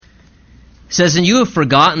It says, "And you have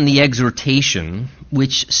forgotten the exhortation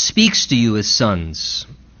which speaks to you as sons.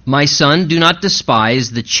 My son, do not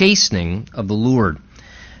despise the chastening of the Lord,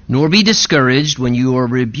 nor be discouraged when you are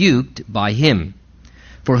rebuked by him.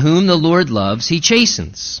 For whom the Lord loves, he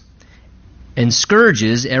chastens, and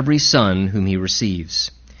scourges every son whom he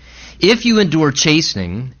receives. If you endure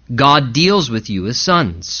chastening, God deals with you as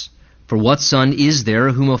sons. For what son is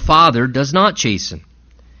there whom a father does not chasten?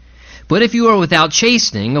 But if you are without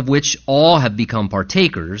chastening, of which all have become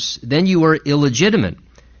partakers, then you are illegitimate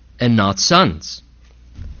and not sons.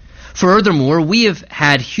 Furthermore, we have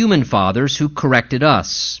had human fathers who corrected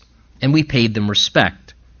us, and we paid them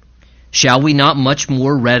respect. Shall we not much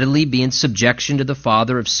more readily be in subjection to the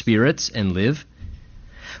Father of spirits and live?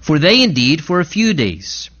 For they indeed for a few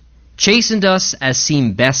days chastened us as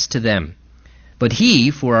seemed best to them, but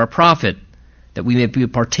he for our profit, that we may be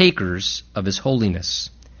partakers of his holiness.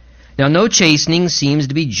 Now no chastening seems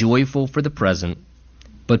to be joyful for the present,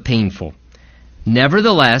 but painful.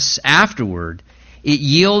 Nevertheless, afterward, it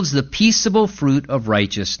yields the peaceable fruit of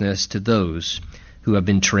righteousness to those who have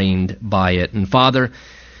been trained by it." And Father,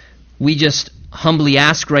 we just humbly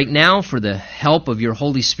ask right now for the help of your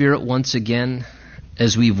Holy Spirit once again,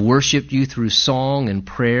 as we've worshiped you through song and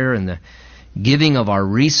prayer and the giving of our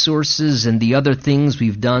resources and the other things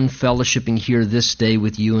we've done fellowshipping here this day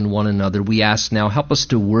with you and one another. We ask now, help us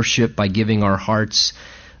to worship by giving our hearts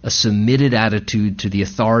a submitted attitude to the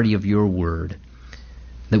authority of your word,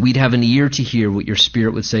 that we'd have an ear to hear what your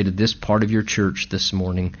Spirit would say to this part of your church this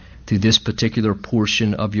morning through this particular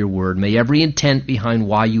portion of your word. May every intent behind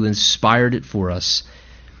why you inspired it for us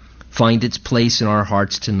find its place in our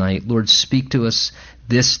hearts tonight. Lord, speak to us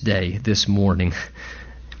this day, this morning,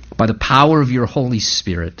 by the power of your Holy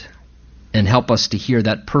Spirit, and help us to hear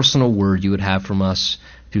that personal word you would have from us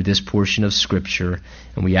through this portion of Scripture.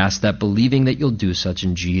 And we ask that, believing that you'll do such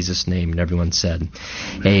in Jesus' name. And everyone said,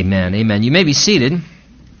 Amen. Amen. You may be seated.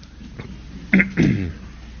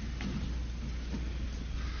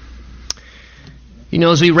 You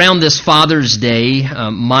know, as we round this Father's Day,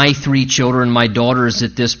 my three children, my daughters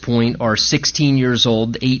at this point are 16 years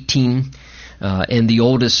old, 18, and the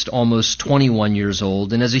oldest almost 21 years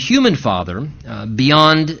old. And as a human father,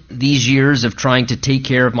 beyond these years of trying to take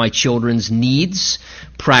care of my children's needs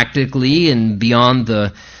practically, and beyond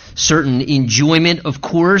the certain enjoyment, of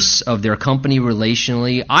course, of their company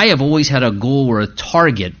relationally, I have always had a goal or a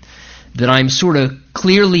target that I'm sort of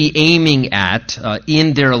clearly aiming at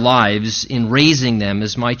in their lives in raising them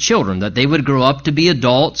as my children, that they would grow up to be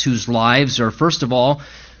adults whose lives are, first of all,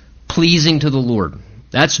 pleasing to the Lord.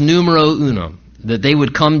 That's numero uno. That they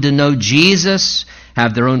would come to know Jesus,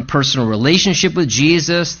 have their own personal relationship with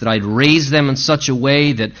Jesus, that I'd raise them in such a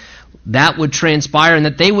way that that would transpire, and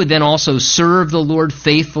that they would then also serve the Lord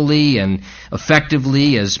faithfully and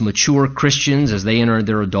effectively as mature Christians as they enter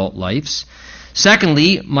their adult lives.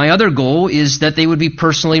 Secondly, my other goal is that they would be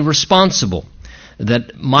personally responsible.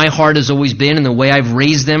 That my heart has always been, in the way I've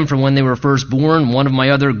raised them from when they were first born, one of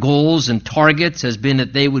my other goals and targets has been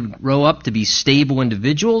that they would grow up to be stable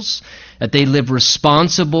individuals, that they live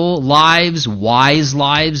responsible lives, wise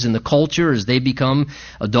lives in the culture as they become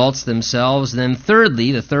adults themselves. And then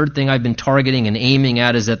thirdly, the third thing I've been targeting and aiming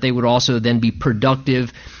at is that they would also then be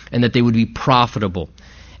productive and that they would be profitable.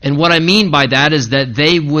 And what I mean by that is that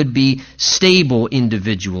they would be stable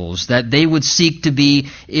individuals, that they would seek to be,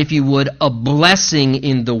 if you would, a blessing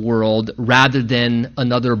in the world rather than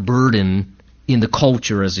another burden in the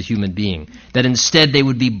culture as a human being. That instead they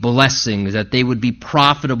would be blessings, that they would be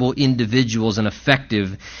profitable individuals and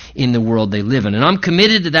effective in the world they live in. And I'm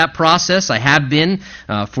committed to that process. I have been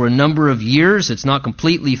for a number of years. It's not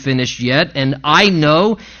completely finished yet. And I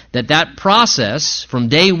know that process from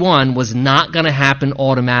day one was not going to happen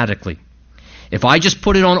automatically. If I just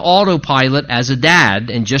put it on autopilot as a dad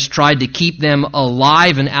and just tried to keep them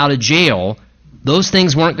alive and out of jail, those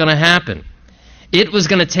things weren't going to happen. It was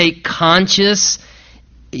going to take conscious,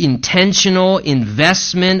 intentional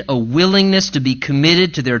investment, a willingness to be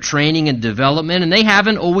committed to their training and development, and they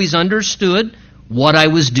haven't always understood what I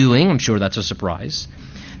was doing. I'm sure that's a surprise.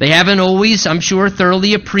 They haven't always, I'm sure,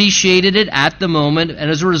 thoroughly appreciated it at the moment,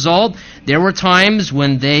 and as a result, there were times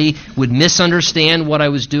when they would misunderstand what I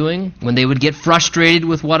was doing, when they would get frustrated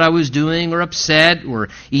with what I was doing, or upset, or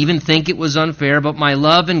even think it was unfair, but my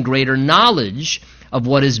love and greater knowledge of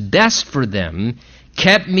what is best for them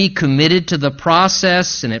kept me committed to the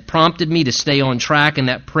process, and it prompted me to stay on track in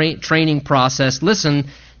that training process. Listen,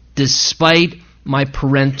 despite my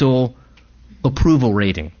parental approval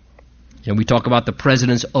rating. And we talk about the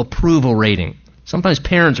president's approval rating. Sometimes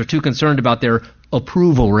parents are too concerned about their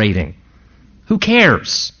approval rating. Who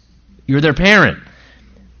cares? You're their parent.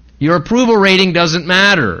 Your approval rating doesn't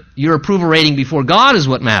matter. Your approval rating before God is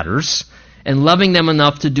what matters. And loving them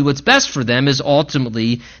enough to do what's best for them is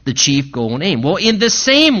ultimately the chief goal and aim. Well, in the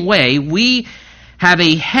same way, we have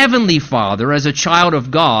a heavenly Father as a child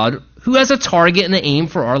of God who has a target and an aim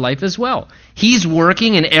for our life as well. He's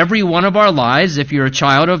working in every one of our lives if you're a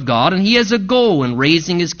child of God, and He has a goal in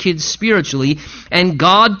raising His kids spiritually, and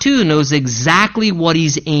God too knows exactly what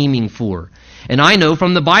He's aiming for. And I know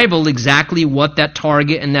from the Bible exactly what that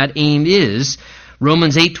target and that aim is.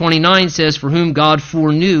 Romans 8:29 says, "For whom God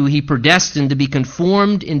foreknew, He predestined to be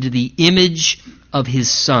conformed into the image of His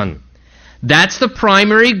Son." That's the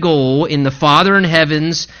primary goal in the Father in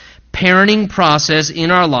heaven's parenting process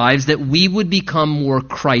in our lives, that we would become more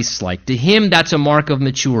Christ-like. To Him, that's a mark of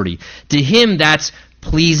maturity. To Him, that's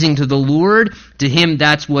pleasing to the Lord. To Him,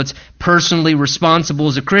 that's what's personally responsible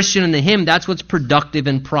as a Christian. And to Him, that's what's productive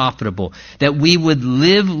and profitable. That we would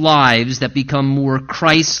live lives that become more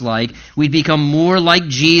Christ-like. We'd become more like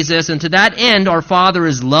Jesus. And to that end, our Father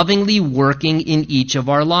is lovingly working in each of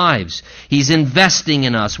our lives. He's investing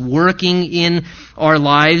in us, working in our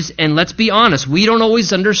lives. And let's be honest, we don't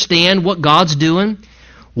always understand what God's doing,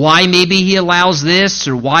 why maybe He allows this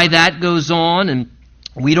or why that goes on, and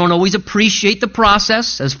we don't always appreciate the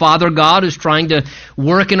process as Father God is trying to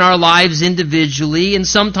work in our lives individually, and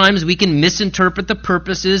sometimes we can misinterpret the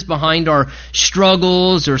purposes behind our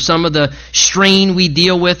struggles or some of the strain we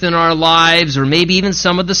deal with in our lives, or maybe even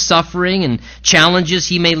some of the suffering and challenges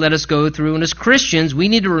He may let us go through. And as Christians, we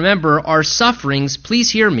need to remember our sufferings, please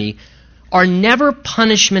hear me, are never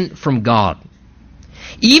punishment from God.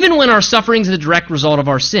 Even when our sufferings are the direct result of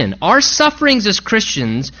our sin, our sufferings as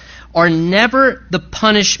Christians are never the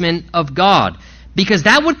punishment of God, because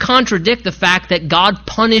that would contradict the fact that God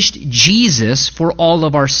punished Jesus for all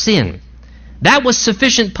of our sin. That was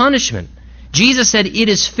sufficient punishment. Jesus said, "It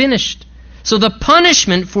is finished." So the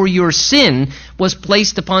punishment for your sin was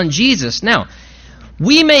placed upon Jesus. Now,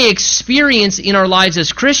 we may experience in our lives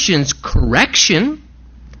as Christians correction,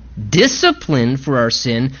 discipline for our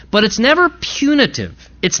sin, but it's never punitive.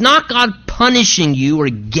 It's not God punishing you or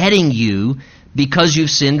getting you because you've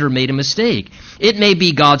sinned or made a mistake. It may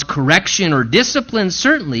be God's correction or discipline,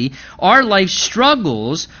 certainly. Our life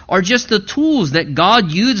struggles are just the tools that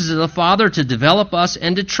God uses as a Father to develop us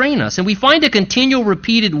and to train us. And we find a continual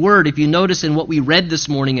repeated word, if you notice in what we read this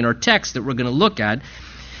morning in our text that we're going to look at,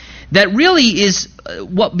 that really is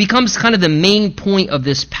what becomes kind of the main point of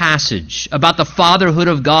this passage about the fatherhood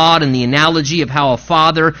of God and the analogy of how a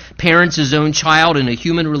father parents his own child in a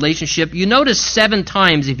human relationship. You notice 7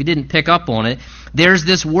 times, if you didn't pick up on it, there's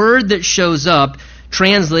this word that shows up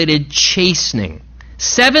translated chastening.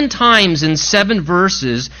 7 times in 7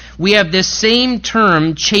 verses, we have this same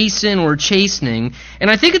term, chasten or chastening, and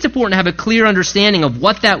I think it's important to have a clear understanding of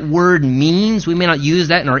what that word means. We may not use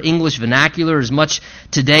that in our English vernacular as much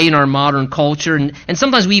today in our modern culture, and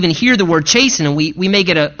sometimes we even hear the word chasten, and we may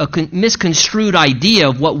get a misconstrued idea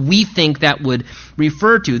of what we think that would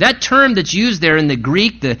refer to. That term that's used there in the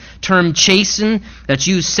Greek, the term chasten, that's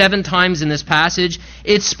used 7 times in this passage,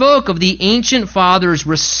 it spoke of the ancient father's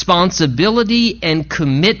responsibility and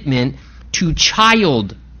commitment to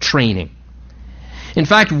child training. In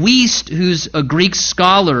fact, Wiest, who's a Greek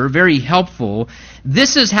scholar, very helpful,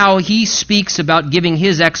 this is how he speaks about giving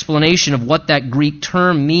his explanation of what that Greek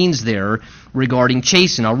term means there regarding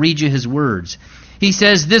chasten. I'll read you his words. He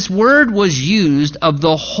says, "This word was used of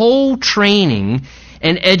the whole training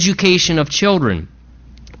and education of children.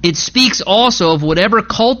 It speaks also of whatever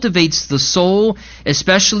cultivates the soul,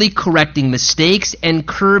 especially correcting mistakes and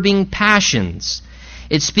curbing passions.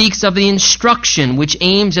 It speaks of the instruction which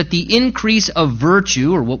aims at the increase of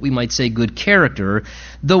virtue, or what we might say good character.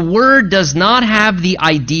 The word does not have the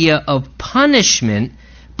idea of punishment,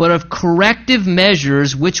 but of corrective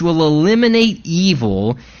measures which will eliminate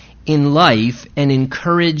evil in life and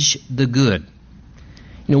encourage the good."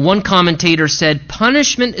 You know, one commentator said,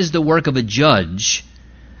 punishment is the work of a judge.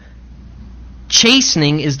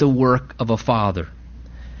 Chastening is the work of a father.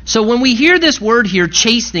 So when we hear this word here,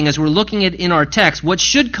 chastening, as we're looking at in our text, what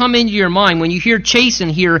should come into your mind when you hear chasten,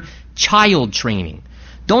 hear child training.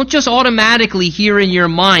 Don't just automatically hear in your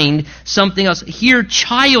mind something else. Hear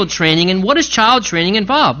child training. And what does child training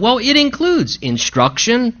involve? Well, it includes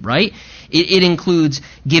instruction, right? It includes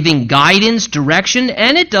giving guidance, direction,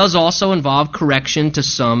 and it does also involve correction to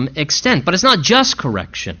some extent. But it's not just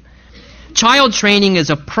correction. Child training is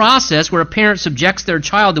a process where a parent subjects their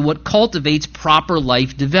child to what cultivates proper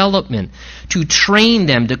life development, to train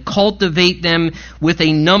them, to cultivate them with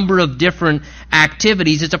a number of different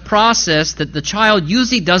activities. It's a process that the child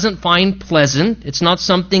usually doesn't find pleasant. It's not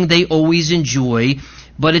something they always enjoy,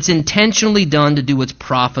 but it's intentionally done to do what's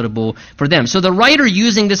profitable for them. So the writer,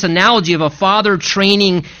 using this analogy of a father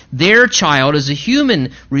training their child as a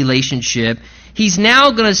human relationship, he's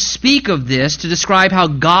now going to speak of this to describe how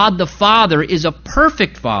God the Father is a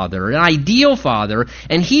perfect Father, an ideal Father,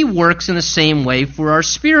 and He works in the same way for our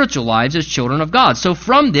spiritual lives as children of God. So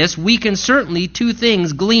from this, we can certainly two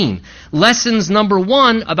things glean. Lessons number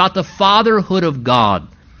one about the fatherhood of God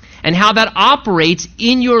and how that operates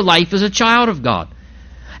in your life as a child of God.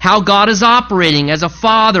 How God is operating as a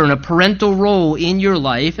father in a parental role in your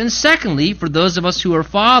life. And secondly, for those of us who are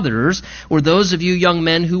fathers, or those of you young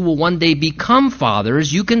men who will one day become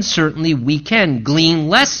fathers, we can glean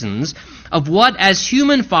lessons of what as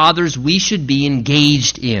human fathers we should be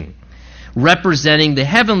engaged in, representing the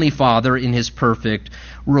Heavenly Father in His perfect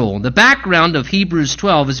role. The background of Hebrews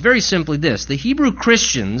 12 is very simply this. The Hebrew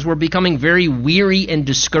Christians were becoming very weary and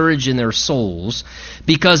discouraged in their souls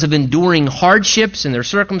because of enduring hardships in their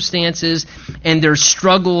circumstances and their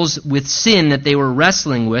struggles with sin that they were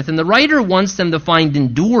wrestling with. And the writer wants them to find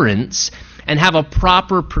endurance and have a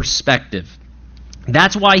proper perspective.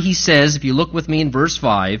 That's why he says, if you look with me in verse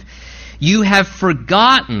 5, you have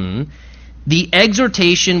forgotten the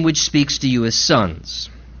exhortation which speaks to you as sons.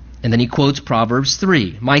 And then he quotes Proverbs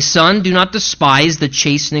 3. My son, do not despise the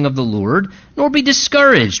chastening of the Lord, nor be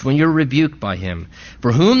discouraged when you're rebuked by Him.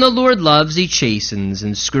 For whom the Lord loves, He chastens,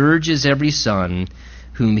 and scourges every son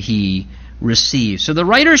whom He receives. So the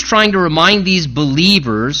writer is trying to remind these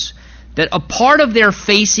believers that a part of their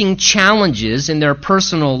facing challenges in their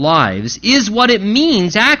personal lives is what it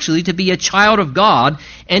means actually to be a child of God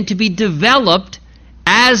and to be developed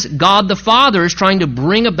as God the Father is trying to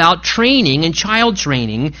bring about training and child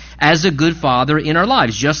training as a good father in our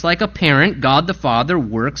lives. Just like a parent, God the Father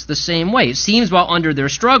works the same way. It seems while under their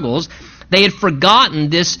struggles, they had forgotten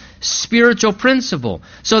this spiritual principle.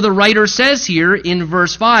 So the writer says here in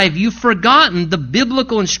verse 5, you've forgotten the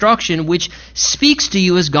biblical instruction which speaks to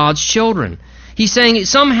you as God's children. He's saying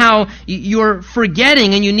somehow you're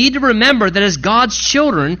forgetting, and you need to remember that as God's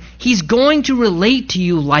children, He's going to relate to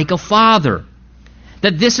you like a father.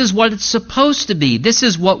 That this is what it's supposed to be. This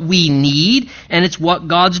is what we need, and it's what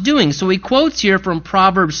God's doing. So he quotes here from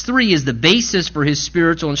Proverbs 3 as the basis for his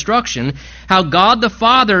spiritual instruction, how God the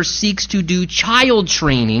Father seeks to do child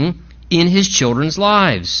training in His children's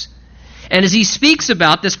lives. And as he speaks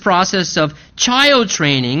about this process of child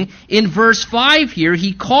training, in verse 5 here,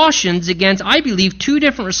 he cautions against, I believe, two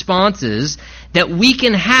different responses that we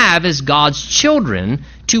can have as God's children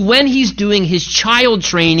to when He's doing His child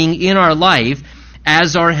training in our life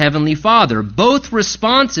as our Heavenly Father. Both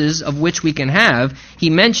responses of which we can have,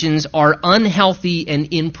 he mentions, are unhealthy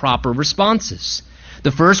and improper responses.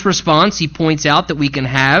 The first response he points out that we can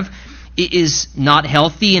have is not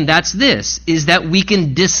healthy, and that's this, is that we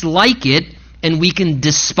can dislike it and we can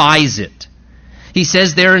despise it. He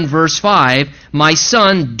says there in verse 5, my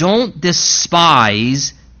son, don't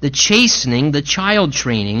despise the chastening, the child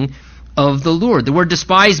training of the Lord. The word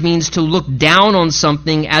despise means to look down on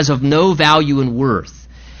something as of no value and worth.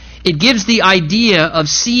 It gives the idea of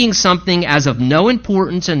seeing something as of no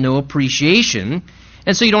importance and no appreciation,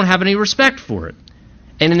 and so you don't have any respect for it.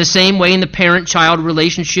 And in the same way in the parent-child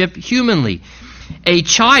relationship humanly, a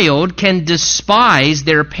child can despise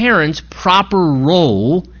their parent's proper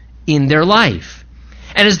role in their life.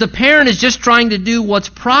 And as the parent is just trying to do what's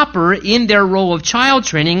proper in their role of child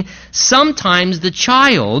training, sometimes the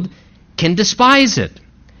child can despise it.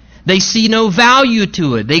 They see no value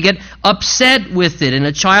to it. They get upset with it, and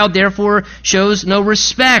a child therefore shows no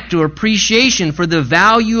respect or appreciation for the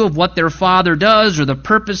value of what their father does or the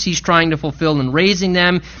purpose he's trying to fulfill in raising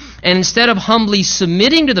them. And instead of humbly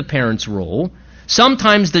submitting to the parent's role,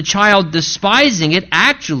 sometimes the child despising it,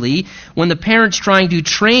 actually, when the parent's trying to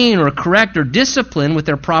train or correct or discipline with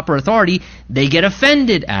their proper authority, they get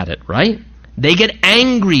offended at it, right? They get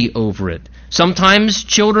angry over it. Sometimes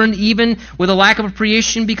children, even with a lack of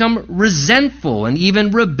appreciation, become resentful and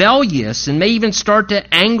even rebellious and may even start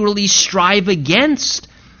to angrily strive against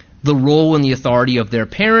the role and the authority of their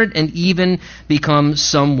parent and even become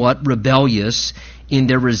somewhat rebellious in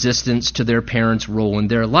their resistance to their parent's role in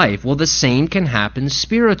their life. Well, the same can happen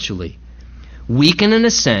spiritually. We can, in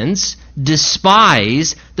a sense,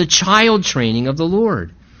 despise the child training of the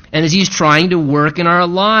Lord. And as He's trying to work in our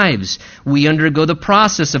lives, we undergo the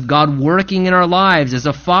process of God working in our lives as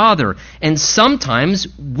a father. And sometimes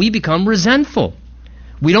we become resentful.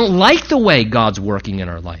 We don't like the way God's working in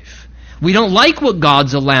our life. We don't like what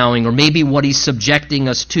God's allowing, or maybe what He's subjecting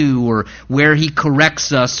us to, or where He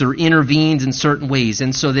corrects us or intervenes in certain ways.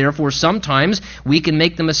 And so therefore sometimes we can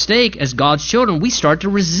make the mistake as God's children, we start to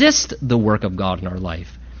resist the work of God in our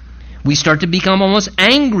life. We start to become almost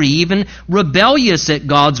angry, even rebellious at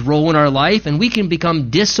God's role in our life, and we can become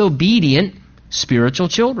disobedient spiritual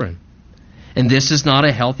children. And this is not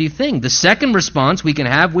a healthy thing. The second response we can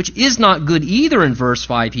have, which is not good either in verse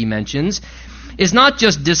 5 he mentions, is not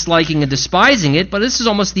just disliking and despising it, but this is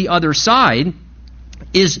almost the other side,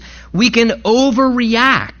 is we can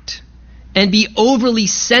overreact and be overly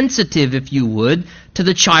sensitive, if you would, to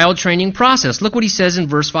the child training process. Look what he says in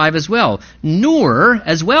verse 5 as well. Nor,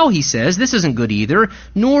 as well he says, this isn't good either,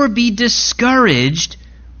 nor be discouraged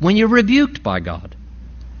when you're rebuked by God.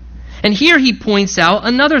 And here he points out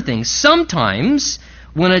another thing. Sometimes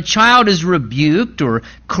when a child is rebuked or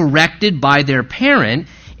corrected by their parent,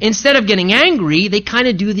 instead of getting angry, they kind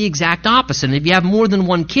of do the exact opposite. And if you have more than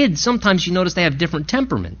one kid, sometimes you notice they have different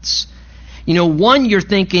temperaments. You know, one you're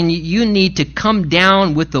thinking you need to come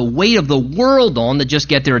down with the weight of the world on to just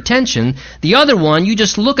get their attention. The other one, you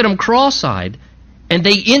just look at them cross-eyed and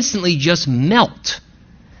they instantly just melt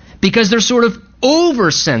because they're sort of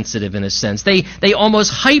oversensitive in a sense. They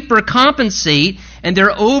almost hypercompensate and they're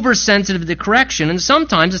oversensitive to correction. And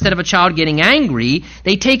sometimes instead of a child getting angry,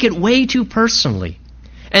 they take it way too personally.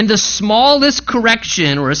 And the smallest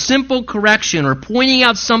correction or a simple correction or pointing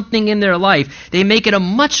out something in their life, they make it a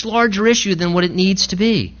much larger issue than what it needs to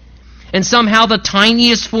be. And somehow the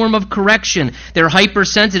tiniest form of correction, they're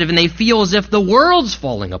hypersensitive and they feel as if the world's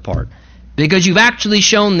falling apart because you've actually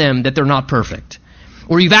shown them that they're not perfect.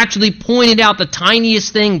 Or you've actually pointed out the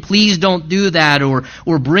tiniest thing, please don't do that,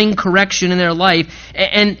 or bring correction in their life.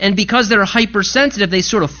 And because they're hypersensitive, they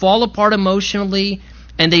sort of fall apart emotionally.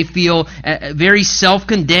 And they feel very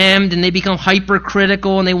self-condemned, and they become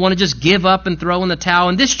hypercritical, and they want to just give up and throw in the towel.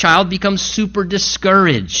 And this child becomes super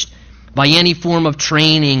discouraged by any form of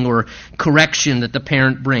training or correction that the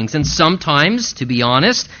parent brings. And sometimes, to be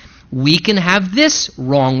honest, we can have this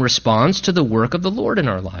wrong response to the work of the Lord in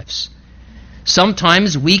our lives.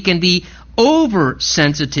 Sometimes we can be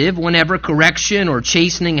oversensitive whenever correction or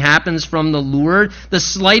chastening happens from the Lord. The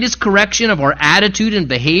slightest correction of our attitude and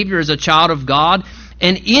behavior as a child of God,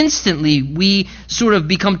 and instantly we sort of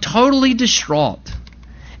become totally distraught.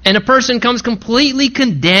 And a person comes completely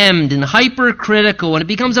condemned and hypercritical, and it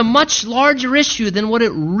becomes a much larger issue than what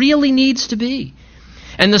it really needs to be.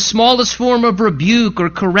 And the smallest form of rebuke or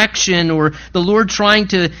correction or the Lord trying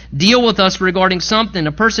to deal with us regarding something,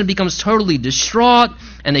 a person becomes totally distraught,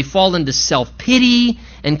 and they fall into self-pity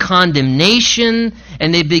and condemnation,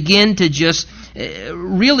 and they begin to just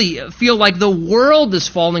really feel like the world is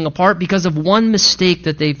falling apart because of one mistake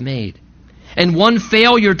that they've made. And one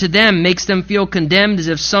failure to them makes them feel condemned as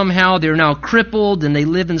if somehow they're now crippled and they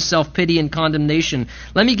live in self-pity and condemnation.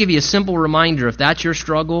 Let me give you a simple reminder. If that's your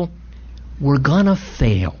struggle, we're gonna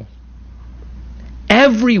fail.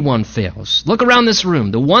 Everyone fails. Look around this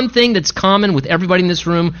room. The one thing that's common with everybody in this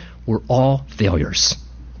room, we're all failures.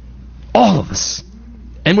 All of us.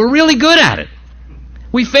 And we're really good at it.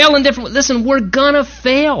 We fail in different ways. Listen, we're gonna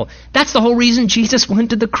fail. That's the whole reason Jesus went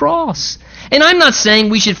to the cross. And I'm not saying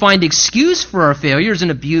we should find excuse for our failures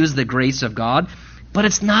and abuse the grace of God, but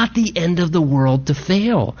it's not the end of the world to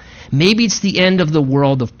fail. Maybe it's the end of the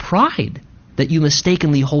world of pride that you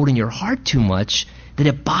mistakenly hold in your heart too much that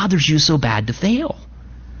it bothers you so bad to fail.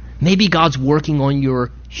 Maybe God's working on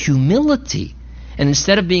your humility. And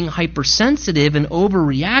instead of being hypersensitive and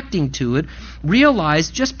overreacting to it,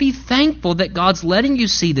 realize, just be thankful that God's letting you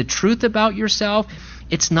see the truth about yourself.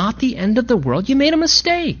 It's not the end of the world. You made a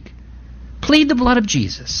mistake. Plead the blood of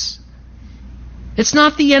Jesus. It's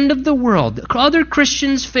not the end of the world. Other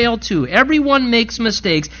Christians fail too. Everyone makes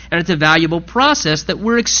mistakes, and it's a valuable process that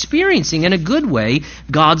we're experiencing in a good way,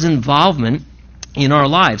 God's involvement in our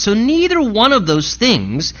lives. So neither one of those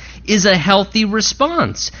things is a healthy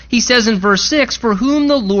response. He says in verse 6, for whom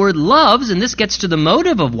the Lord loves, and this gets to the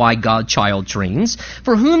motive of why God child trains,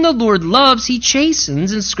 for whom the Lord loves, he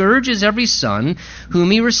chastens and scourges every son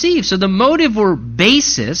whom he receives. So the motive or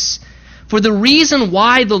basis for the reason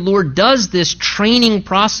why the Lord does this training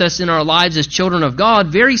process in our lives as children of God,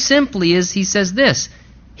 very simply is, he says this,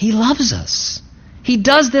 he loves us. He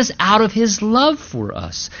does this out of his love for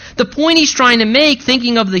us. The point he's trying to make,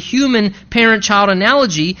 thinking of the human parent-child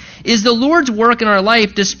analogy, is the Lord's work in our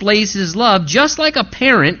life displays his love just like a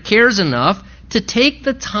parent cares enough to take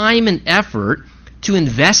the time and effort to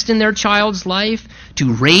invest in their child's life,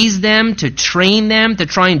 to raise them, to train them, to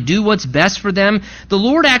try and do what's best for them. The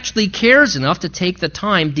Lord actually cares enough to take the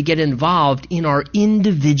time to get involved in our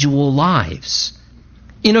individual lives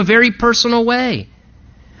in a very personal way.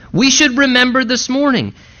 We should remember this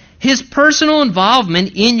morning, his personal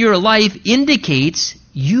involvement in your life indicates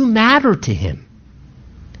you matter to him.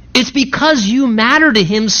 It's because you matter to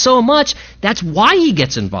him so much. That's why he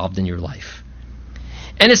gets involved in your life.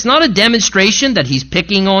 And it's not a demonstration that he's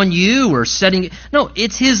picking on you or setting... No,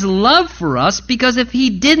 it's his love for us, because if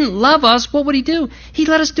he didn't love us, what would he do? He'd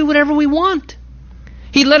let us do whatever we want.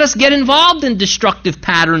 He'd let us get involved in destructive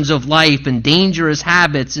patterns of life and dangerous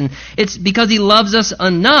habits. And it's because he loves us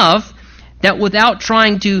enough that without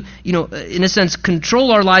trying to, in a sense,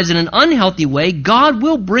 control our lives in an unhealthy way, God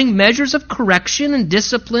will bring measures of correction and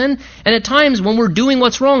discipline. And at times when we're doing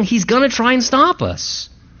what's wrong, he's going to try and stop us.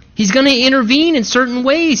 He's going to intervene in certain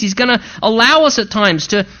ways. He's going to allow us at times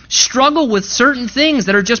to struggle with certain things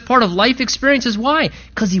that are just part of life experiences. Why?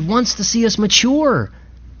 Because he wants to see us mature.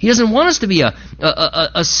 He doesn't want us to be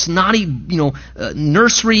a snotty,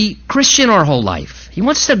 nursery Christian our whole life. He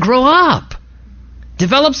wants us to grow up,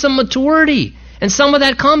 develop some maturity. And some of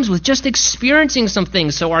that comes with just experiencing some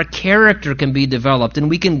things so our character can be developed and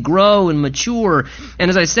we can grow and mature. And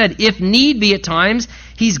as I said, if need be at times,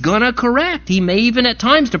 he's going to correct. He may even at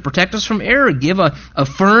times, to protect us from error, give a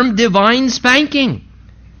firm divine spanking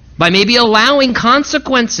by maybe allowing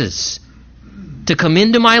consequences to come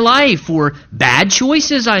into my life for bad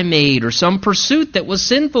choices I made or some pursuit that was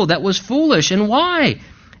sinful, that was foolish. And why?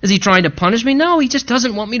 Is he trying to punish me? No, he just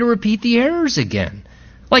doesn't want me to repeat the errors again.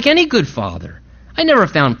 Like any good father, I never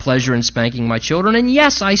found pleasure in spanking my children, and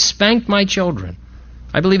yes, I spanked my children.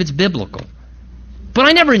 I believe it's biblical. But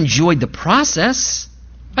I never enjoyed the process.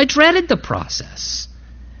 I dreaded the process.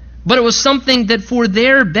 But it was something that for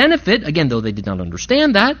their benefit, again, though they did not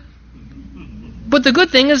understand that, but the good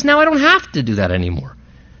thing is now I don't have to do that anymore.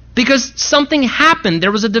 Because something happened.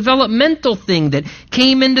 There was a developmental thing that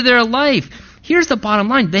came into their life. Here's the bottom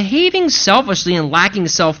line. Behaving selfishly and lacking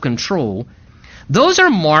self-control, those are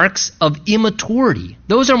marks of immaturity.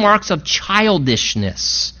 Those are marks of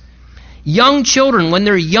childishness. Young children, when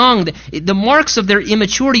they're young, the marks of their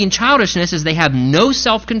immaturity and childishness is they have no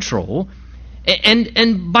self-control,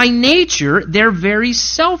 and by nature, they're very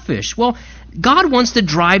selfish. Well, God wants to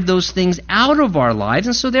drive those things out of our lives,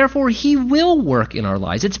 and so therefore he will work in our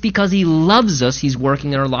lives. It's because he loves us he's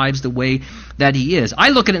working in our lives the way that he is. I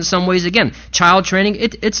look at it in some ways, again, child training,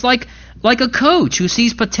 it's like a coach who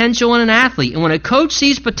sees potential in an athlete. And when a coach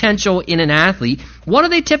sees potential in an athlete, what do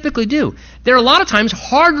they typically do? They're a lot of times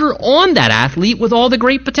harder on that athlete with all the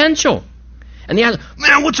great potential. And the athlete,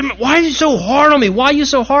 man, why are you so hard on me? Why are you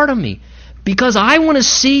so hard on me? Because I want to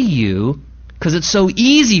see you, because it's so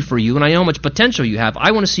easy for you, and I know how much potential you have,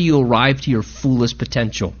 I want to see you arrive to your fullest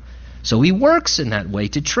potential. So he works in that way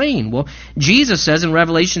to train. Well, Jesus says in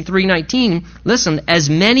Revelation 3:19, listen, as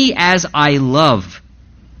many as I love,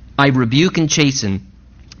 I rebuke and chasten.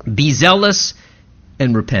 Be zealous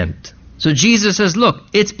and repent. So Jesus says, look,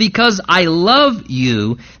 it's because I love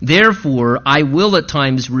you, therefore I will at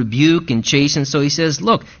times rebuke and chasten. So he says,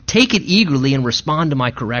 look, take it eagerly and respond to my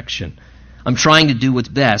correction. I'm trying to do what's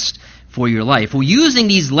best for your life. Well, using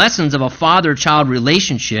these lessons of a father-child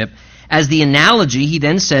relationship as the analogy, he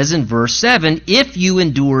then says in verse 7, if you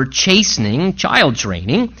endure chastening, child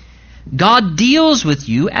training, God deals with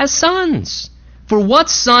you as sons. For what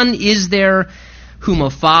son is there whom a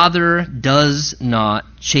father does not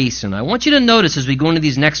chasten? I want you to notice as we go into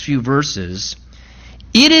these next few verses,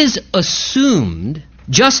 it is assumed,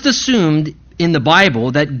 just assumed in the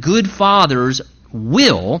Bible, that good fathers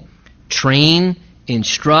will train,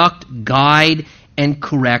 instruct, guide, and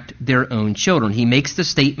correct their own children. He makes the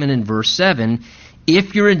statement in verse 7,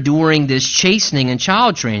 if you're enduring this chastening and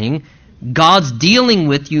child training, God's dealing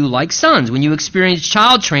with you like sons. When you experience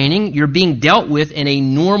child training, you're being dealt with in a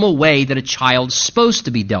normal way that a child's supposed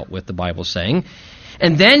to be dealt with, the Bible's saying.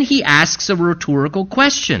 And then he asks a rhetorical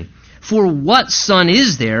question. For what son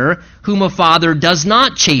is there whom a father does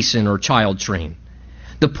not chasten or child train?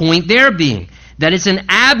 The point there being that it's an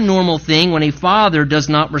abnormal thing when a father does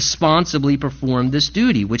not responsibly perform this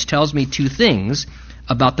duty, which tells me two things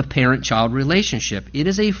about the parent-child relationship. It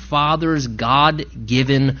is a father's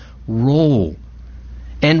God-given role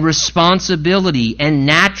and responsibility and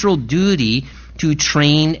natural duty to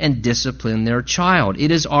train and discipline their child. It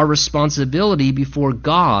is our responsibility before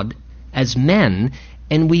God as men,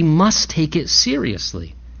 and we must take it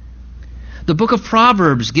seriously. The book of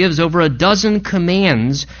Proverbs gives over a dozen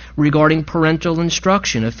commands regarding parental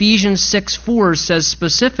instruction. Ephesians 6:4 says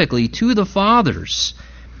specifically to the fathers,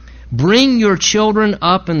 bring your children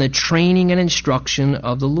up in the training and instruction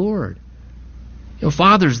of the Lord. You know,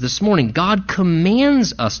 fathers, this morning, God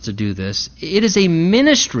commands us to do this. It is a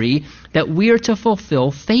ministry that we are to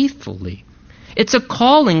fulfill faithfully. It's a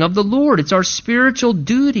calling of the Lord. It's our spiritual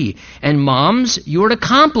duty. And moms, you're to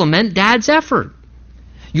complement dad's effort.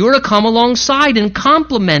 You're to come alongside and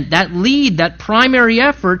complement that lead, that primary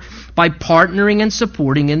effort, by partnering and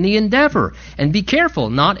supporting in the endeavor. And be careful,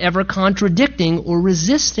 not ever contradicting or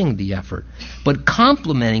resisting the effort, but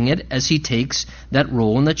complementing it as he takes that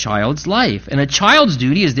role in the child's life. And a child's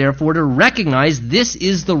duty is therefore to recognize this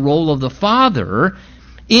is the role of the father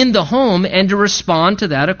in the home and to respond to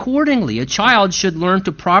that accordingly. A child should learn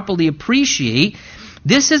to properly appreciate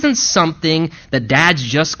this isn't something that dad's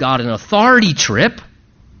just got an authority trip.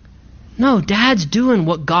 No, dad's doing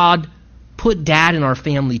what God put dad in our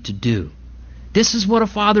family to do. This is what a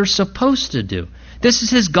father's supposed to do. This is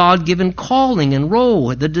his God-given calling and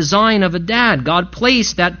role, the design of a dad. God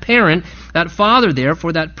placed that parent, that father there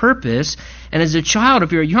for that purpose. And as a child,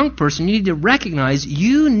 if you're a young person, you need to recognize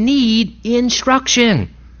you need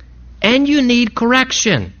instruction and you need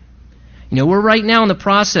correction. You know, we're right now in the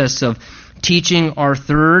process of teaching our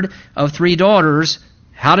third of three daughters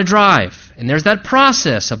how to drive. And there's that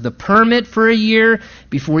process of the permit for a year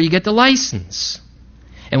before you get the license.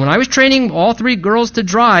 And when I was training all three girls to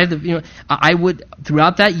drive, I would,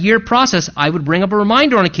 throughout that year process, I would bring up a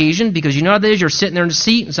reminder on occasion, because you know how it is, you're sitting there in the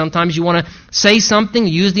seat, and sometimes you want to say something,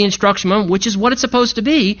 use the instruction moment, which is what it's supposed to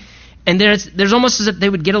be, and there's almost as if they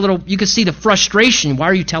would get a little, you could see the frustration, why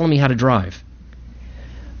are you telling me how to drive?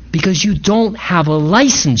 Because you don't have a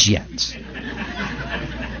license yet.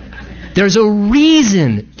 There's a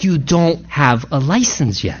reason you don't have a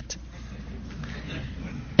license yet.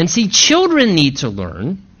 And see, children need to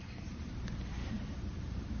learn,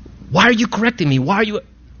 why are you correcting me? Why are you?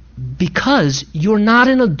 Because you're not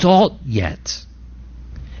an adult yet.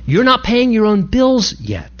 You're not paying your own bills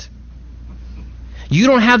yet. You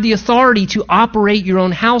don't have the authority to operate your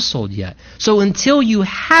own household yet. So until you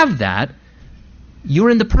have that, you're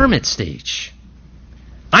in the permit stage.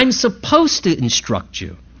 I'm supposed to instruct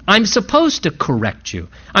you. I'm supposed to correct you.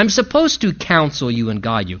 I'm supposed to counsel you and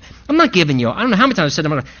guide you. I'm not giving you, I don't know how many times I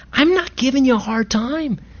said, I'm not giving you a hard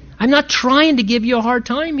time. I'm not trying to give you a hard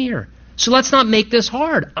time here. So let's not make this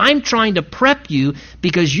hard. I'm trying to prep you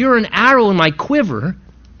because you're an arrow in my quiver,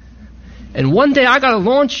 and one day I got to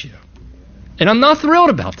launch you. And I'm not thrilled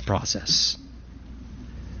about the process.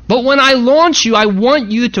 But when I launch you, I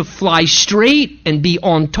want you to fly straight and be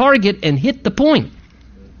on target and hit the point.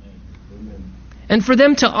 And for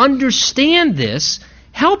them to understand this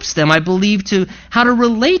helps them, I believe, to how to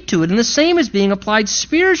relate to it. And the same is being applied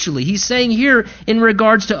spiritually. He's saying here in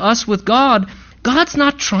regards to us with God, God's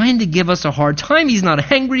not trying to give us a hard time. He's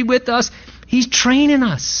not angry with us. He's training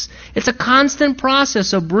us. It's a constant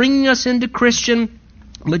process of bringing us into Christian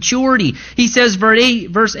maturity. He says,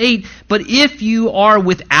 verse 8, but if you are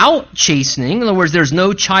without chastening, in other words, there's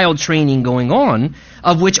no child training going on,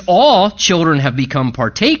 of which all children have become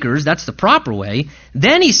partakers, that's the proper way,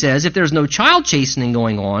 then he says, if there's no child chastening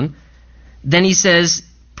going on, then he says,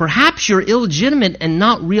 perhaps you're illegitimate and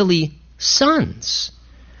not really sons.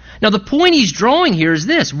 Now the point he's drawing here is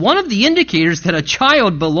this: one of the indicators that a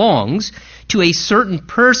child belongs to a certain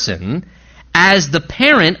person as the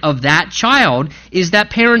parent of that child is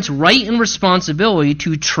that parent's right and responsibility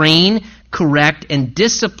to train, correct, and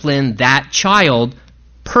discipline that child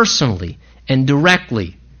personally and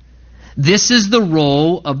directly. This is the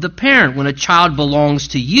role of the parent. When a child belongs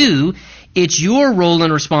to you, it's your role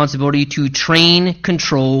and responsibility to train,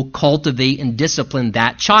 control, cultivate, and discipline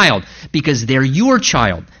that child, because they're your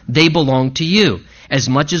child. They belong to you. As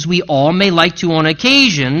much as we all may like to on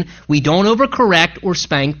occasion, we don't overcorrect or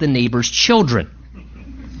spank the neighbor's children.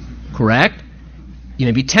 Correct? You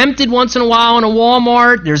may be tempted once in a while in a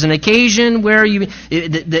Walmart. There's an occasion where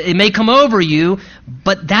it may come over you,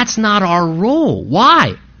 but that's not our role.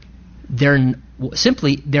 Why? They're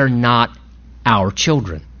not our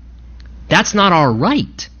children. That's not our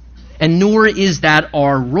right. And nor is that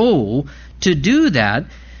our role to do that.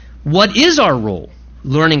 What is our role?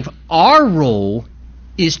 Learning our role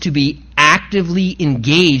is to be actively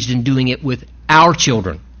engaged in doing it with our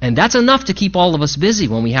children. And that's enough to keep all of us busy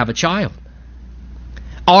when we have a child.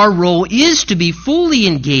 Our role is to be fully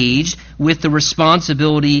engaged with the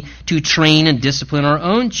responsibility to train and discipline our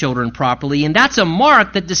own children properly. And that's a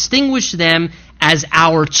mark that distinguishes them as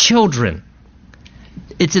our children.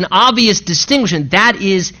 It's an obvious distinction. That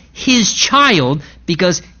is his child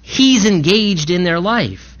because he's engaged in their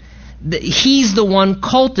life. He's the one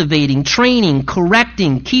cultivating, training,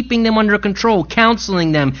 correcting, keeping them under control,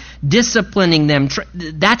 counseling them, disciplining them.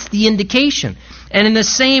 That's the indication. And in the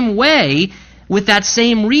same way, with that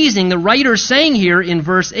same reasoning, the writer's saying here in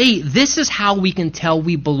verse 8, this is how we can tell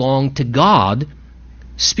we belong to God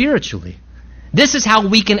spiritually. This is how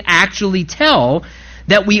we can actually tell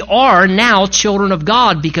that we are now children of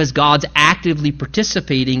God because God's actively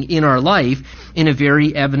participating in our life in a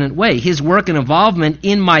very evident way. His work and involvement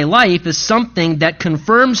in my life is something that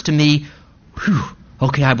confirms to me,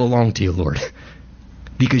 okay, I belong to you, Lord,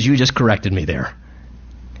 because you just corrected me there.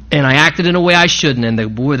 And I acted in a way I shouldn't, and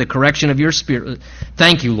the correction of your Spirit.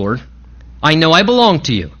 Thank you, Lord. I know I belong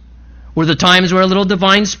to you. Or the times where a little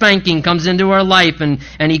divine spanking comes into our life and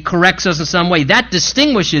he corrects us in some way. That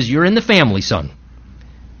distinguishes you're in the family, son.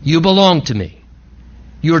 You belong to me.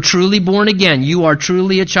 You are truly born again. You are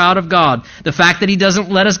truly a child of God. The fact that he doesn't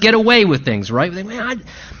let us get away with things, right? Man,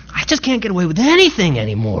 I just can't get away with anything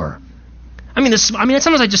anymore. I mean,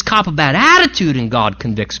 sometimes I just cop a bad attitude and God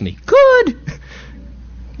convicts me. Good.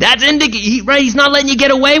 That's right? He's not letting you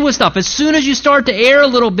get away with stuff. As soon as you start to err a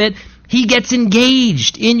little bit, he gets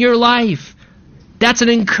engaged in your life. That's an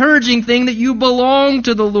encouraging thing that you belong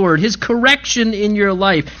to the Lord. His correction in your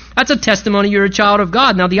life. That's a testimony you're a child of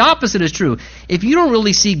God. Now, the opposite is true. If you don't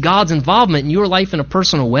really see God's involvement in your life in a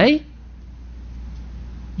personal way,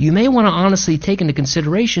 you may want to honestly take into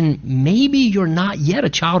consideration maybe you're not yet a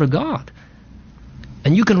child of God.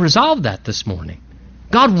 And you can resolve that this morning.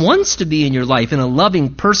 God wants to be in your life in a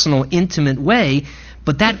loving, personal, intimate way,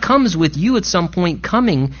 but that comes with you at some point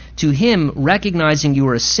coming to him, recognizing you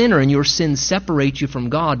are a sinner and your sins separate you from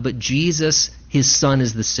God, but Jesus, his Son,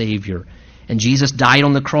 is the Savior. And Jesus died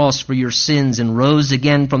on the cross for your sins and rose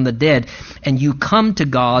again from the dead. And you come to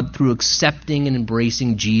God through accepting and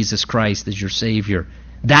embracing Jesus Christ as your Savior.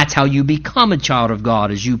 That's how you become a child of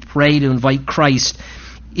God, as you pray to invite Christ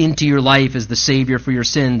into your life as the Savior for your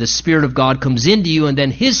sin. The Spirit of God comes into you, and then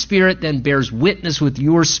his Spirit then bears witness with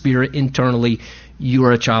your spirit internally. You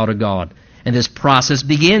are a child of God. And this process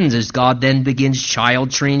begins as God then begins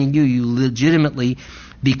child training you. You legitimately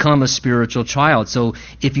become a spiritual child. So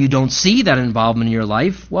if you don't see that involvement in your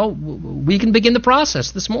life, well, we can begin the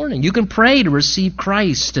process this morning. You can pray to receive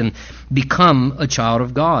Christ and become a child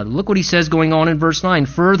of God. Look what he says going on in verse 9.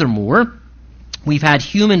 Furthermore, we've had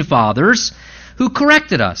human fathers who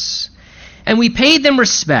corrected us, and we paid them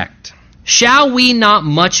respect. Shall we not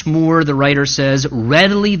much more, the writer says,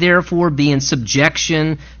 readily therefore be in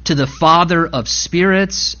subjection to the Father of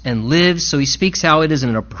spirits and live? So he speaks how it is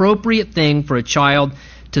an appropriate thing for a child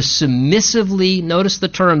to submissively, notice the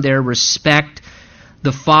term there, respect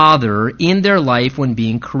the Father in their life when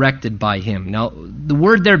being corrected by him. Now, the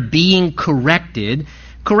word there, being corrected,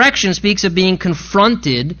 correction speaks of being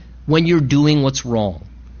confronted when you're doing what's wrong.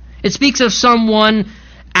 It speaks of someone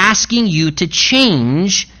asking you to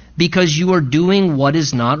change because you are doing what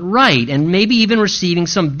is not right, and maybe even receiving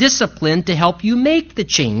some discipline to help you make the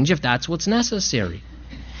change if that's what's necessary.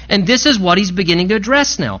 And this is what he's beginning to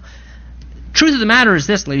address now. Truth of the matter is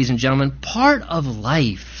this, ladies and gentlemen, part of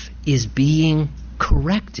life is being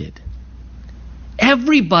corrected.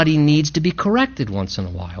 Everybody needs to be corrected once in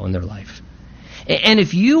a while in their life. And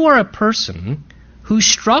if you are a person who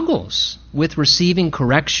struggles with receiving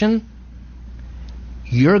correction,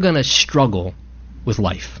 you're going to struggle with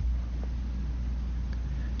life.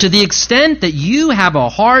 To the extent that you have a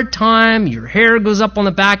hard time, your hair goes up on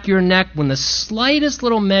the back of your neck when the slightest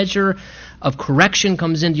little measure of correction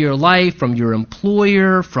comes into your life from your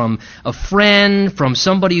employer, from a friend, from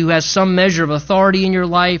somebody who has some measure of authority in your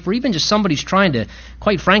life, or even just somebody who's trying to,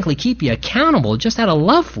 quite frankly, keep you accountable, just out of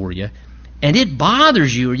love for you, and it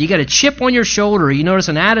bothers you, or you got a chip on your shoulder, or you notice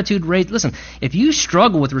an attitude raised. Listen, if you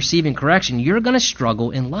struggle with receiving correction, you're going to struggle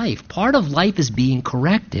in life. Part of life is being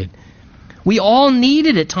corrected. We all need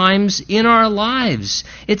it at times in our lives.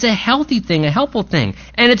 It's a healthy thing, a helpful thing.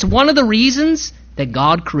 And it's one of the reasons that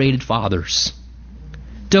God created fathers,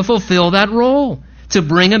 to fulfill that role, to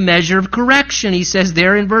bring a measure of correction. He says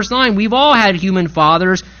there in verse 9, we've all had human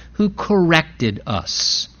fathers who corrected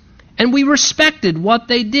us. And we respected what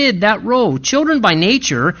they did, that role. Children by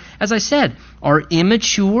nature, as I said, are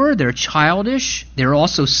immature, they're childish, they're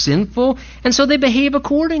also sinful, and so they behave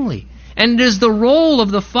accordingly. And it is the role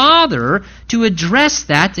of the father to address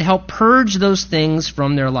that, to help purge those things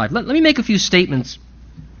from their life. Let me make a few statements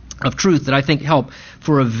of truth that I think help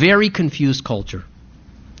for a very confused culture.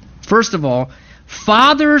 First of all,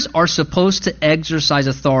 fathers are supposed to exercise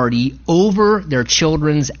authority over their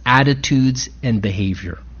children's attitudes and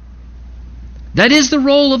behavior. That is the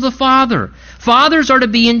role of the father. Fathers are to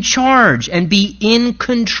be in charge and be in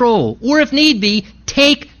control, or if need be,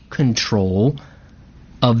 take control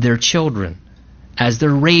of their children as they're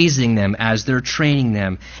raising them, as they're training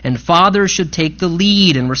them. And fathers should take the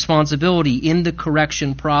lead and responsibility in the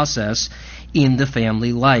correction process in the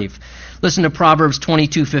family life. Listen to Proverbs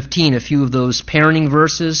 22:15, a few of those parenting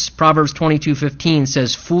verses. Proverbs 22:15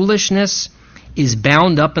 says, foolishness is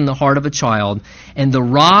bound up in the heart of a child, and the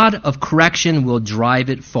rod of correction will drive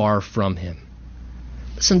it far from him.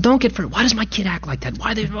 Listen, don't get frustrated. Why does my kid act like that?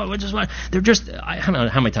 They're just, I don't know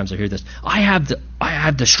how many times I hear this. I have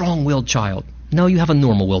the strong-willed child. No, you have a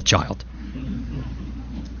normal-willed child.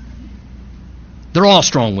 They're all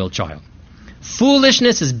strong-willed child.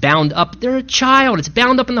 Foolishness is bound up. They're a child. It's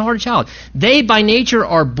bound up in the heart of a child. They, by nature,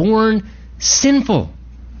 are born sinful.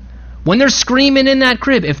 When they're screaming in that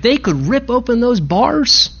crib, if they could rip open those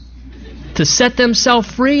bars to set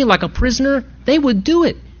themselves free like a prisoner, they would do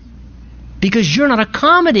it. Because you're not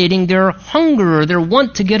accommodating their hunger or their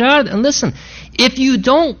want to get out. And listen, if you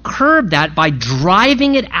don't curb that by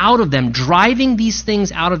driving it out of them, driving these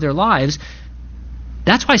things out of their lives,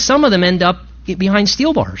 that's why some of them end up behind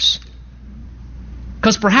steel bars.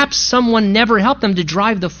 Because perhaps someone never helped them to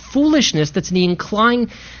drive the foolishness that's the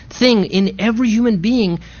inclined thing in every human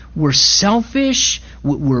being. We're selfish,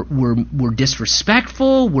 we're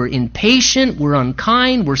disrespectful, we're impatient, we're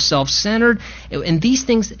unkind, we're self-centered. And these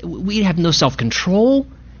things, we have no self-control.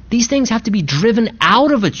 These things have to be driven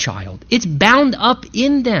out of a child. It's bound up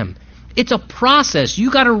in them. It's a process.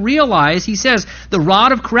 You got to realize, he says, the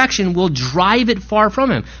rod of correction will drive it far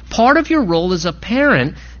from him. Part of your role as a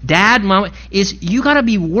parent, dad, mom, is you got to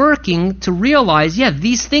be working to realize, yeah,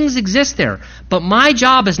 these things exist there. But my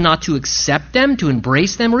job is not to accept them, to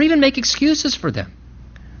embrace them, or even make excuses for them.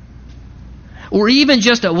 Or even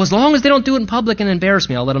just, as long as they don't do it in public and embarrass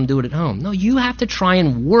me, I'll let them do it at home. No, you have to try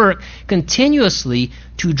and work continuously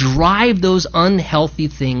to drive those unhealthy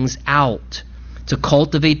things out, to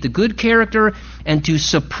cultivate the good character and to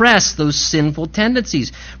suppress those sinful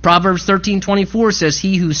tendencies. Proverbs 13:24 says,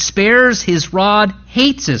 he who spares his rod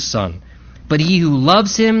hates his son, but he who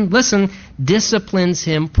loves him, listen, disciplines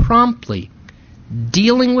him promptly,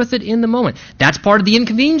 dealing with it in the moment. That's part of the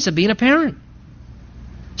inconvenience of being a parent.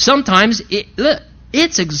 Sometimes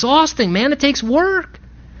it's exhausting, man. It takes work.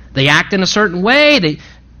 They act in a certain way.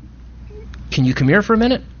 Can you come here for a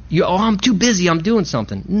minute? I'm too busy, I'm doing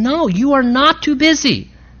something. No, you are not too busy.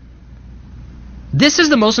 This is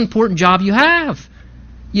the most important job you have.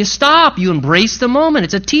 You stop, you embrace the moment.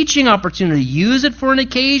 It's a teaching opportunity. Use it for an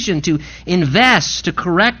occasion to invest, to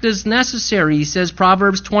correct as necessary. He says,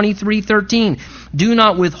 Proverbs 23:13, do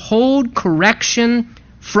not withhold correction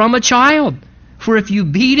from a child, for if you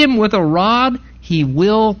beat him with a rod, he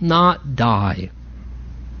will not die.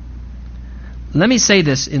 Let me say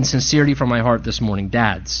this in sincerity from my heart this morning.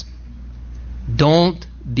 Dads, don't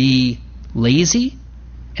be lazy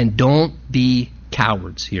and don't be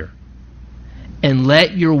cowards here. And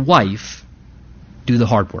let your wife do the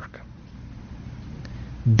hard work.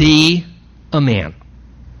 Be a man.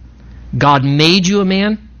 God made you a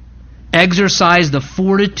man. Exercise the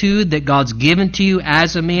fortitude that God's given to you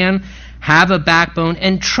as a man. Have a backbone.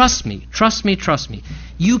 And trust me.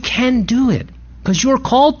 You can do it because you're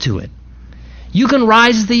called to it. You can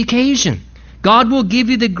rise to the occasion. God will give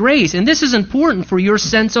you the grace. And this is important for your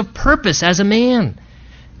sense of purpose as a man.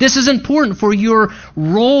 This is important for your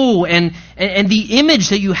role and the image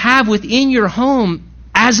that you have within your home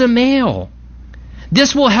as a male.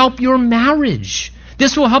 This will help your marriage.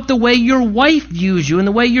 This will help the way your wife views you and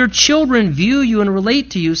the way your children view you and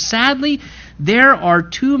relate to you. Sadly, there are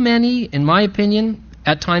too many, in my opinion,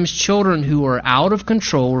 at times children who are out of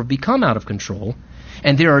control or become out of control.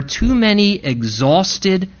 And there are too many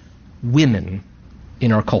exhausted women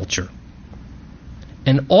in our culture.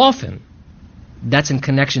 And often, that's in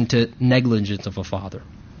connection to negligence of a father.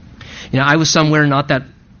 I was somewhere not that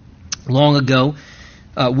long ago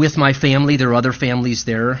with my family. There are other families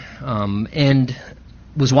there. And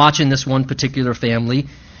was watching this one particular family.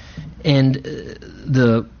 And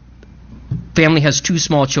the family has two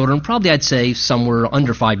small children, probably I'd say somewhere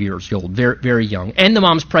under 5 years old, very, very young. And the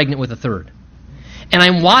mom's pregnant with a third. And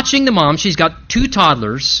I'm watching the mom. She's got two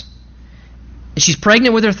toddlers. She's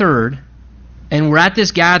pregnant with her third. And we're at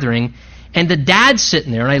this gathering. And the dad's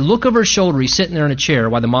sitting there. And I look over her shoulder. He's sitting there in a chair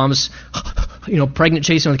while the mom's, pregnant,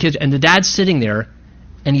 chasing the kids. And the dad's sitting there.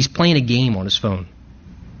 And he's playing a game on his phone.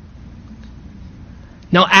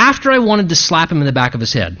 Now, after I wanted to slap him in the back of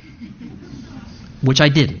his head, which I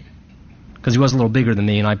didn't, because he was a little bigger than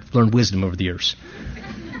me, and I've learned wisdom over the years.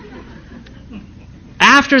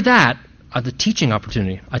 After that, the teaching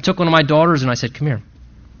opportunity, I took one of my daughters and I said, come here.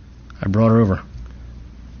 I brought her over.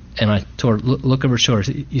 And I told her, look over her shoulder.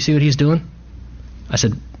 You see what he's doing? I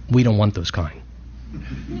said, we don't want those kind.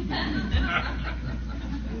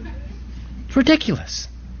 It's ridiculous.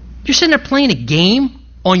 You're sitting there playing a game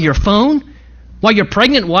on your phone while your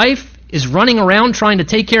pregnant wife is running around trying to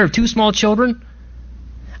take care of two small children.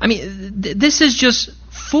 I mean, this is just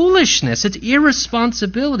foolishness. It's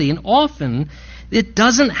irresponsibility. And often, it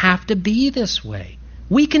doesn't have to be this way.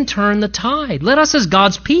 We can turn the tide. Let us as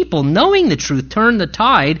God's people, knowing the truth, turn the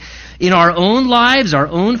tide in our own lives, our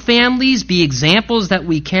own families, be examples that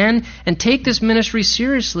we can, and take this ministry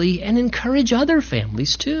seriously and encourage other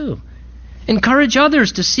families too. Encourage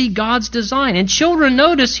others to see God's design. And children,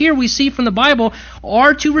 notice here we see from the Bible,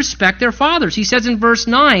 are to respect their fathers. He says in verse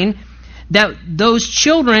 9 that those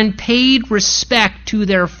children paid respect to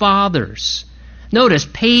their fathers. Notice,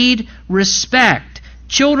 paid respect.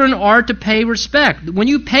 Children are to pay respect. When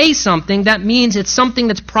you pay something, that means it's something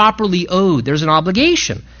that's properly owed. There's an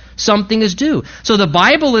obligation. Something is due. So the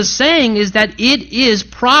Bible is saying is that it is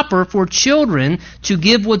proper for children to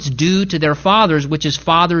give what's due to their fathers, which is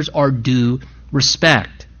fathers are due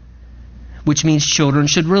respect. Which means children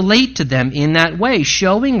should relate to them in that way,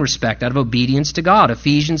 showing respect out of obedience to God.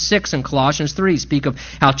 Ephesians 6 and Colossians 3 speak of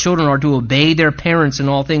how children are to obey their parents in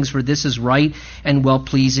all things, for this is right and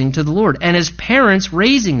well-pleasing to the Lord. And as parents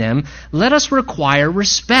raising them, let us require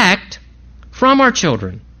respect from our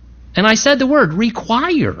children. And I said the word,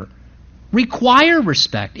 require. Require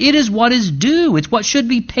respect. It is what is due. It's what should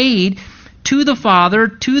be paid to the father,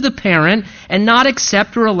 to the parent, and not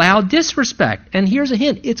accept or allow disrespect. And here's a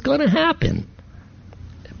hint. It's going to happen.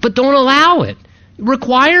 But don't allow it.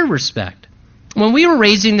 Require respect. When we were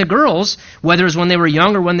raising the girls, whether it was when they were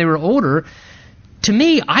young or when they were older, to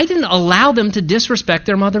me, I didn't allow them to disrespect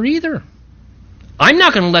their mother either. I'm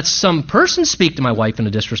not going to let some person speak to my wife in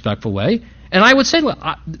a disrespectful way. And I would say,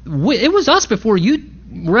 well, it was us before you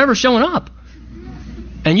were ever showing up.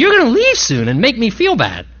 And you're going to leave soon and make me feel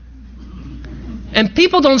bad. And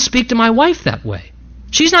people don't speak to my wife that way.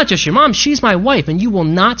 She's not just your mom, she's my wife. And you will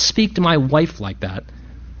not speak to my wife like that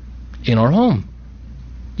in our home.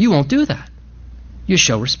 You won't do that. You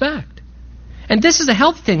show respect. And this is a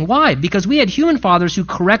healthy thing. Why? Because we had human fathers who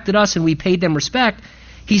corrected us and we paid them respect.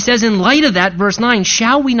 He says, in light of that, verse 9,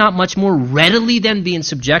 shall we not much more readily then be in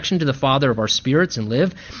subjection to the Father of our spirits and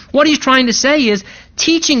live? What he's trying to say is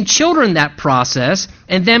teaching children that process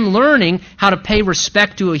and them learning how to pay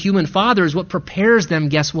respect to a human father is what prepares them,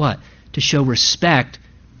 guess what? To show respect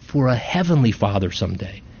for a heavenly Father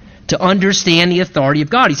someday. To understand the authority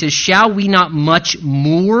of God. He says, shall we not much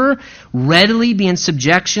more readily be in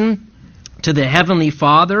subjection to the Heavenly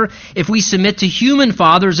Father? If we submit to human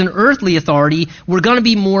fathers and earthly authority, we're going to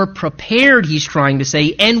be more prepared, he's trying to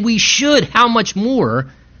say, and we should, how much more,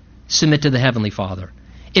 submit to the Heavenly Father.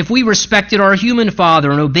 If we respected our human father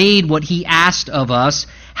and obeyed what he asked of us,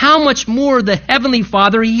 how much more the Heavenly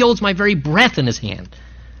Father, he holds my very breath in his hand.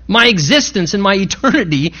 My existence and my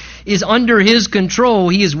eternity is under his control.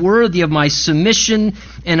 He is worthy of my submission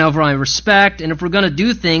and of my respect. And if we're going to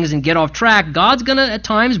do things and get off track, God's going to at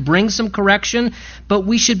times bring some correction, but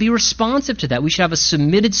we should be responsive to that. We should have a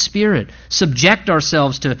submitted spirit, subject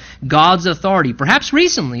ourselves to God's authority. Perhaps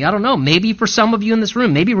recently, I don't know, maybe for some of you in this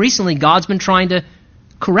room, maybe recently God's been trying to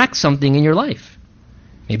correct something in your life.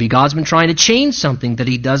 Maybe God's been trying to change something that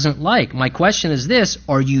he doesn't like. My question is this: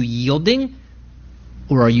 are you yielding?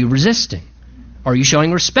 Or are you resisting? Are you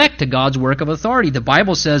showing respect to God's work of authority? The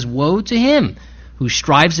Bible says, woe to him who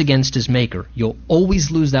strives against his maker. You'll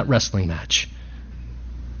always lose that wrestling match.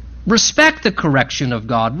 Respect the correction of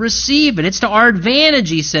God. Receive it. It's to our advantage,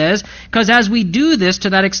 he says, because as we do this to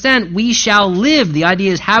that extent, we shall live. The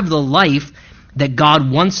idea is have the life that God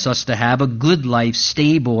wants us to have, a good life,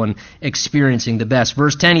 stable and experiencing the best.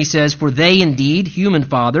 Verse 10, he says, for they indeed, human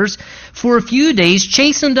fathers, for a few days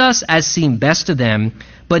chastened us as seemed best to them,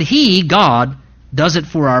 but he, God, does it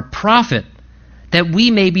for our profit, that we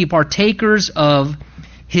may be partakers of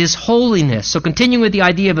his holiness. So continuing with the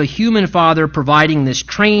idea of a human father providing this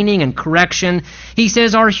training and correction, he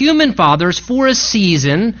says our human fathers, for a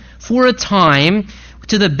season, for a time,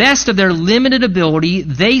 to the best of their limited ability,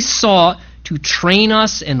 they sought to train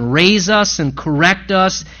us and raise us and correct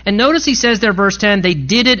us. And notice he says there, verse 10, they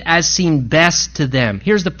did it as seemed best to them.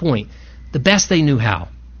 Here's the point. The best they knew how.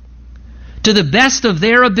 To the best of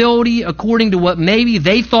their ability, according to what maybe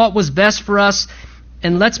they thought was best for us.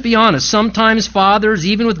 And let's be honest, sometimes fathers,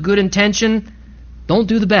 even with good intention, don't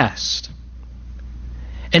do the best.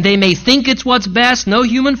 And they may think it's what's best. No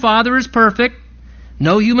human father is perfect.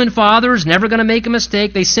 No human father is never going to make a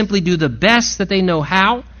mistake. They simply do the best that they know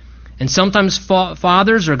how. And sometimes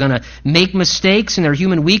fathers are going to make mistakes in their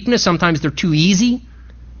human weakness. Sometimes they're too easy.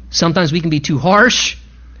 Sometimes we can be too harsh.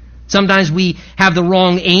 Sometimes we have the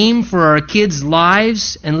wrong aim for our kids'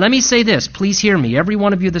 lives. And let me say this, please hear me, every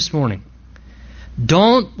one of you this morning.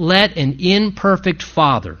 Don't let an imperfect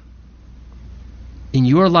father in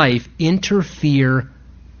your life interfere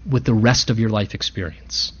with the rest of your life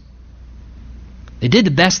experience. They did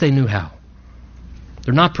the best they knew how.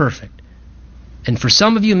 They're not perfect. And for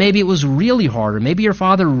some of you, maybe it was really hard, or maybe your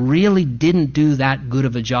father really didn't do that good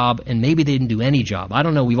of a job, and maybe they didn't do any job. I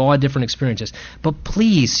don't know. We've all had different experiences. But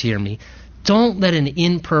please hear me. Don't let an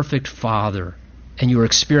imperfect father and your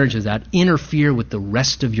experience of that interfere with the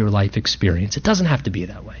rest of your life experience. It doesn't have to be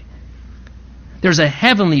that way. There's a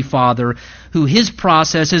heavenly Father who his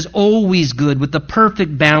process is always good with the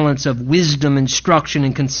perfect balance of wisdom, instruction,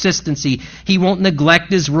 and consistency. He won't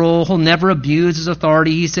neglect his role. He'll never abuse his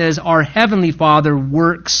authority. He says our heavenly Father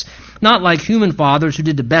works not like human fathers who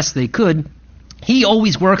did the best they could. He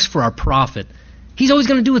always works for our profit. He's always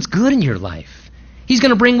going to do what's good in your life. He's going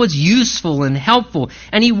to bring what's useful and helpful.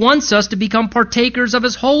 And he wants us to become partakers of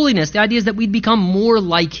his holiness. The idea is that we'd become more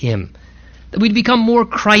like him, that we'd become more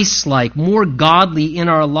Christ-like, more godly in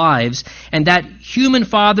our lives, and that human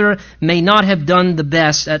father may not have done the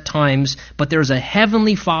best at times, but there's a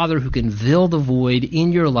heavenly Father who can fill the void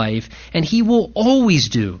in your life, and he will always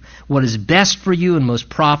do what is best for you and most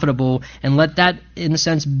profitable, and let that, in a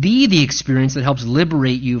sense, be the experience that helps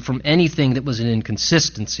liberate you from anything that was an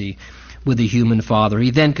inconsistency with the human father.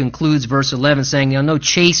 He then concludes verse 11 saying, no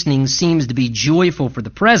chastening seems to be joyful for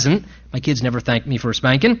the present. My kids never thanked me for a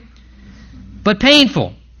spanking. But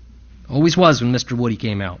painful. Always was when Mr. Woody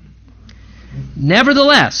came out.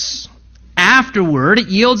 Nevertheless, afterward it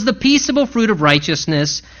yields the peaceable fruit of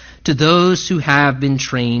righteousness to those who have been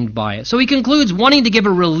trained by it. So he concludes wanting to give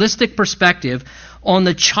a realistic perspective on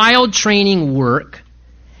the child training work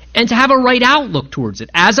and to have a right outlook towards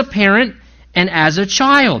it as a parent and as a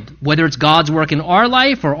child, whether it's God's work in our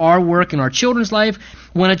life or our work in our children's life.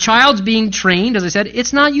 When a child's being trained, as I said,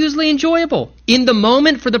 it's not usually enjoyable. In the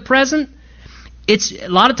moment, for the present, it's a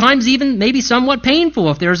lot of times even maybe somewhat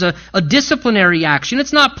painful. If there's a disciplinary action,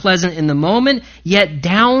 it's not pleasant in the moment, yet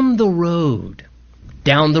down the road,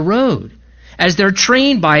 as they're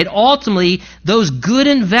trained by it, ultimately, those good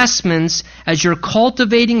investments, as you're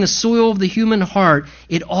cultivating the soil of the human heart,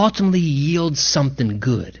 it ultimately yields something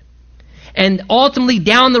good. And ultimately,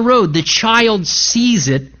 down the road, the child sees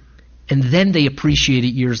it, and then they appreciate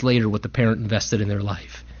it years later what the parent invested in their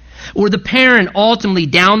life. Or the parent ultimately,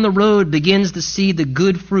 down the road, begins to see the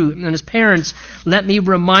good fruit. And as parents, let me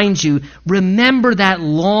remind you, remember that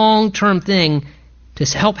long-term thing to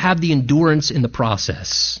help have the endurance in the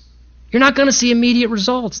process. You're not going to see immediate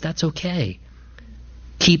results. That's okay.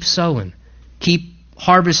 Keep sowing. Keep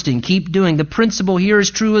harvesting, keep doing. The principle here is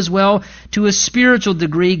true as well to a spiritual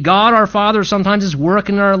degree. God, our Father, sometimes is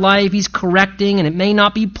working in our life. He's correcting, and it may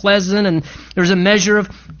not be pleasant, and there's a measure of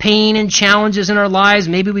pain and challenges in our lives.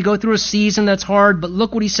 Maybe we go through a season that's hard, but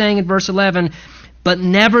look what he's saying in verse 11. But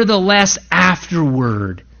nevertheless,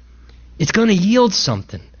 afterward, it's going to yield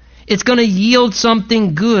something. It's going to yield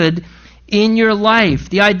something good in your life.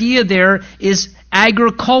 The idea there is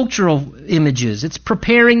agricultural images. It's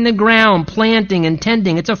preparing the ground, planting and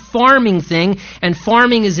tending. It's a farming thing, and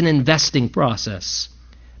farming is an investing process.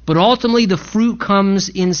 But ultimately, the fruit comes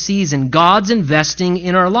in season. God's investing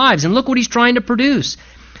in our lives. And look what he's trying to produce.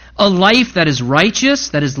 A life that is righteous,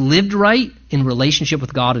 that is lived right in relationship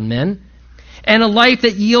with God and men. And a life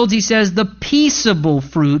that yields, he says, the peaceable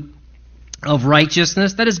fruit of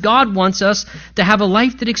righteousness. That is, God wants us to have a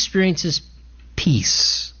life that experiences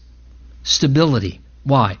peace. Stability.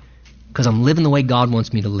 Why? Because I'm living the way God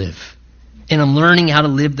wants me to live. And I'm learning how to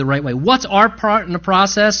live the right way. What's our part in the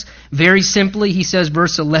process? Very simply, he says,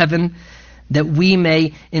 verse 11, that we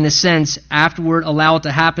may, in a sense, afterward allow it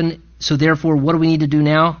to happen. So therefore, what do we need to do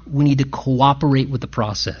now? We need to cooperate with the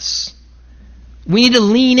process. We need to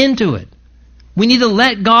lean into it. We need to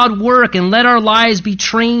let God work and let our lives be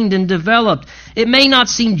trained and developed. It may not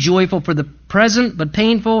seem joyful for the present, but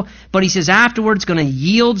painful. But he says afterwards it's going to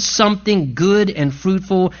yield something good and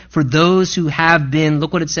fruitful for those who have been,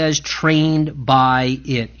 look what it says, trained by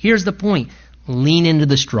it. Here's the point. Lean into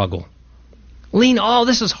the struggle.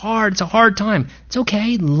 This is hard. It's a hard time. It's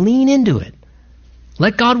okay. Lean into it.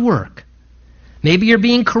 Let God work. Maybe you're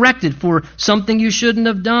being corrected for something you shouldn't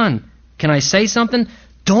have done. Can I say something?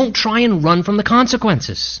 Don't try and run from the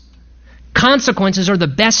consequences. Consequences are the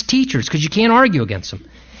best teachers because you can't argue against them.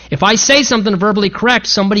 If I say something verbally correct,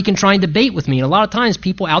 somebody can try and debate with me. And a lot of times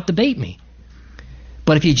people out-debate me.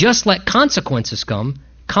 But if you just let consequences come,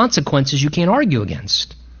 consequences you can't argue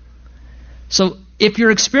against. So if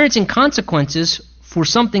you're experiencing consequences for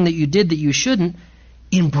something that you did that you shouldn't,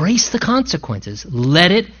 embrace the consequences.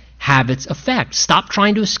 Let it have its effect. Stop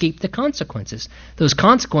trying to escape the consequences. Those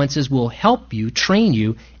consequences will help you, train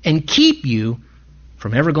you, and keep you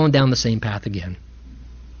from ever going down the same path again.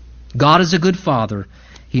 God is a good Father.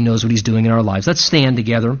 He knows what He's doing in our lives. Let's stand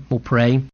together. We'll pray.